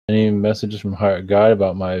messages from Higher Guide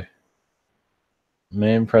about my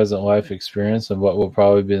main present life experience and what will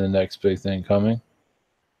probably be the next big thing coming.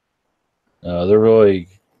 They're really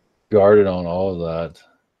guarded on all of that.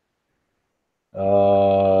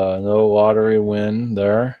 No lottery win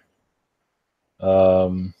there. I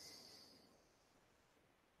don't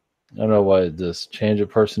know what this change of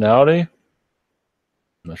personality.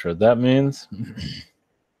 I'm not sure what that means.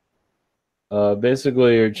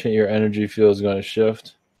 Basically, your energy field is going to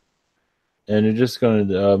shift, and you're just going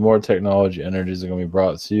to more technology energies are going to be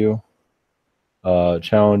brought to you.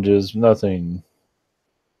 Challenges, nothing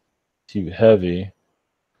too heavy.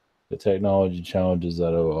 The technology challenges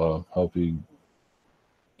that will help you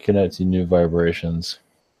connect to new vibrations,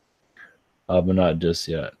 but not just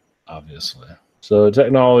yet, obviously. So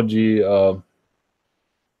technology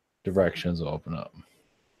directions will open up.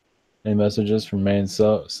 Any messages from main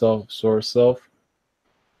source self?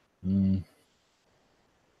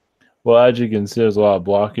 Well, as you can see, there's a lot of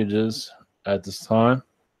blockages at this time.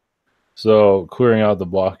 So clearing out the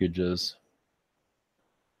blockages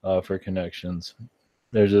for connections.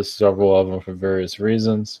 There's just several of them for various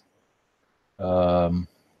reasons. So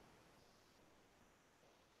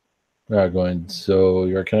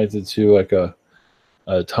you're connected to like a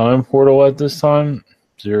time portal at this time.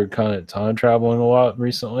 So you're kind of time traveling a lot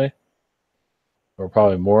recently. Or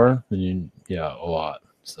probably more than you, yeah, a lot.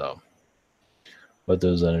 So let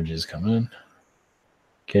those energies come in.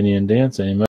 Kenny and Dance, any